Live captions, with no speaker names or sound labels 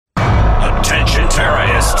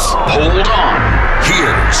Terrorists, hold on.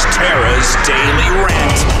 Here's Tara's Daily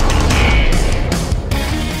Rant.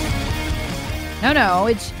 No,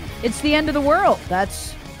 it's the end of the world.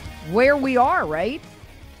 That's where we are, right?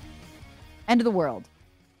 End of the world.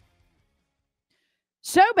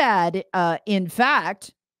 So bad, in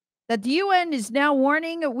fact, that the UN is now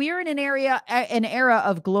warning we're in an era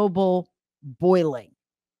of global boiling.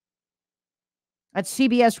 That's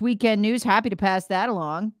CBS Weekend News. Happy to pass that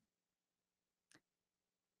along.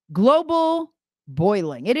 Global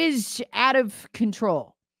boiling. It is out of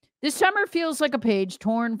control. This summer feels like a page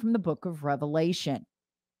torn from the book of Revelation.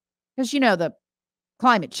 Because, the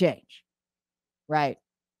climate change, right?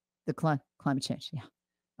 The climate change. Yeah.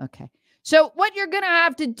 Okay. So what you're going to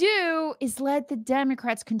have to do is let the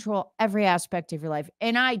Democrats control every aspect of your life.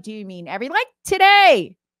 And I do mean every, like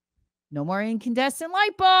today. No more incandescent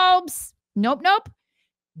light bulbs. Nope.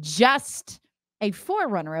 Just a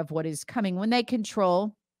forerunner of what is coming when they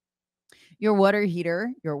control your water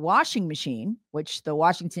heater, your washing machine, which the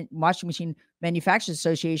Washington Washing Machine Manufacturers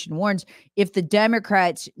Association warns if the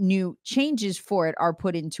Democrats' new changes for it are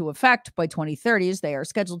put into effect by 2030, as they are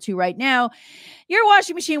scheduled to right now, your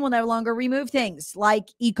washing machine will no longer remove things like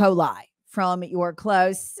E. coli from your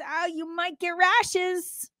clothes. So you might get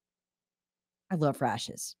rashes. I love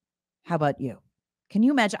rashes. How about you? Can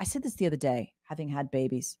you imagine? I said this the other day, having had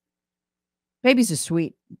babies. Babies are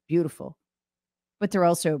sweet, beautiful, but they're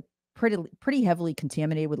also pretty heavily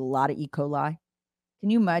contaminated with a lot of E. coli. Can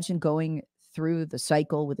you imagine going through the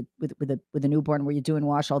cycle with a newborn where you're doing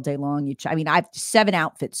wash all day long? I have 7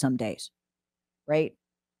 outfits some days, right?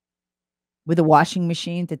 With a washing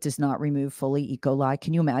machine that does not remove fully E. coli.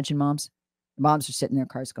 Can you imagine, moms? Moms are sitting in their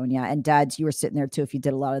cars going, yeah. And dads, you were sitting there too if you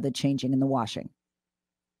did a lot of the changing and the washing.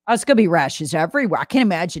 Oh, it's going to be rashes everywhere. I can't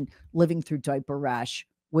imagine living through diaper rash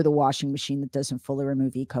with a washing machine that doesn't fully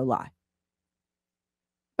remove E. coli.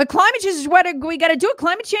 But climate change is what we got to do.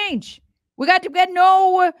 Climate change. We got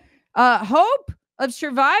no hope of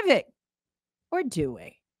surviving. Or do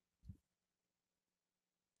we?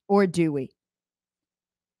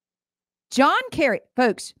 John Kerry,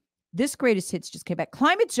 folks, this greatest hits just came back.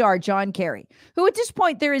 Climate czar John Kerry, who at this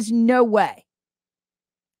point there is no way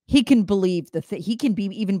he can believe he can be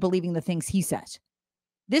even believing the things he says.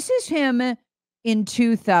 This is him in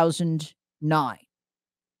 2009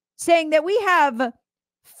 saying that we have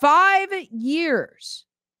 5 years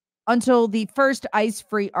until the first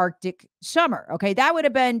ice-free Arctic summer. Okay, that would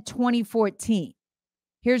have been 2014.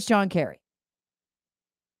 Here's John Kerry.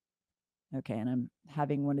 Okay, and I'm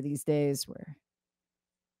having one of these days where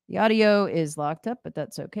the audio is locked up, but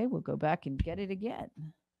that's okay. We'll go back and get it again.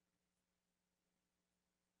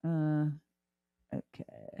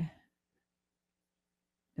 Okay.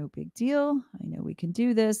 No big deal. I know we can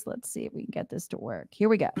do this. Let's see if we can get this to work. Here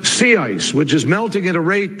we go. Sea ice, which is melting at a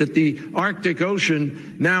rate that the Arctic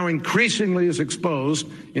Ocean now increasingly is exposed.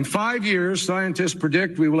 In 5 years, scientists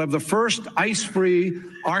predict we will have the first ice-free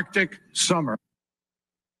Arctic summer.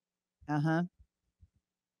 You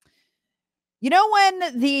know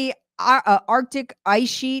when the Arctic ice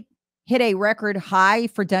sheet hit a record high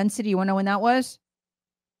for density? You want to know when that was?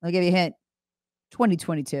 I'll give you a hint.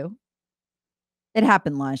 2022. It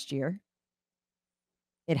happened last year.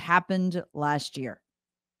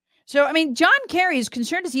 So, John Kerry, as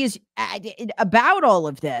concerned as he is about all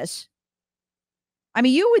of this,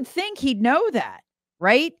 you would think he'd know that,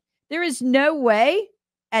 right? There is no way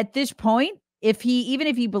at this point, even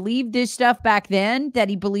if he believed this stuff back then, that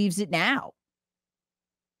he believes it now.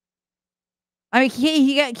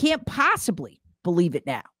 He can't possibly believe it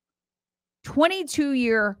now.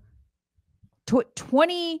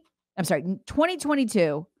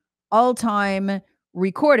 2022 all-time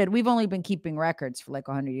recorded. We've only been keeping records for like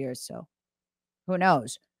 100 years, so who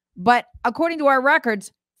knows? But according to our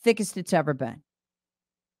records, thickest it's ever been.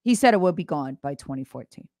 He said it would be gone by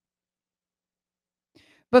 2014.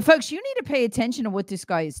 But folks, you need to pay attention to what this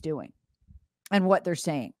guy is doing and what they're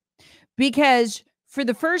saying. Because for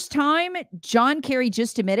the first time, John Kerry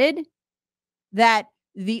just admitted that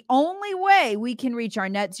the only way we can reach our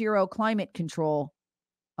net zero climate control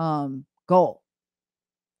goal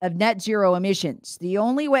of net zero emissions, the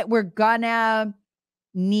only way we're gonna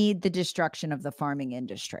need the destruction of the farming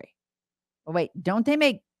industry. Oh, wait, don't they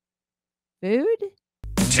make food?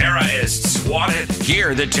 Terrorists wanted.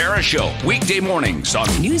 Hear the Tara Show weekday mornings on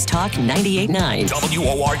News Talk 98.9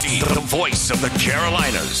 WORD, the voice of the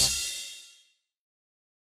Carolinas.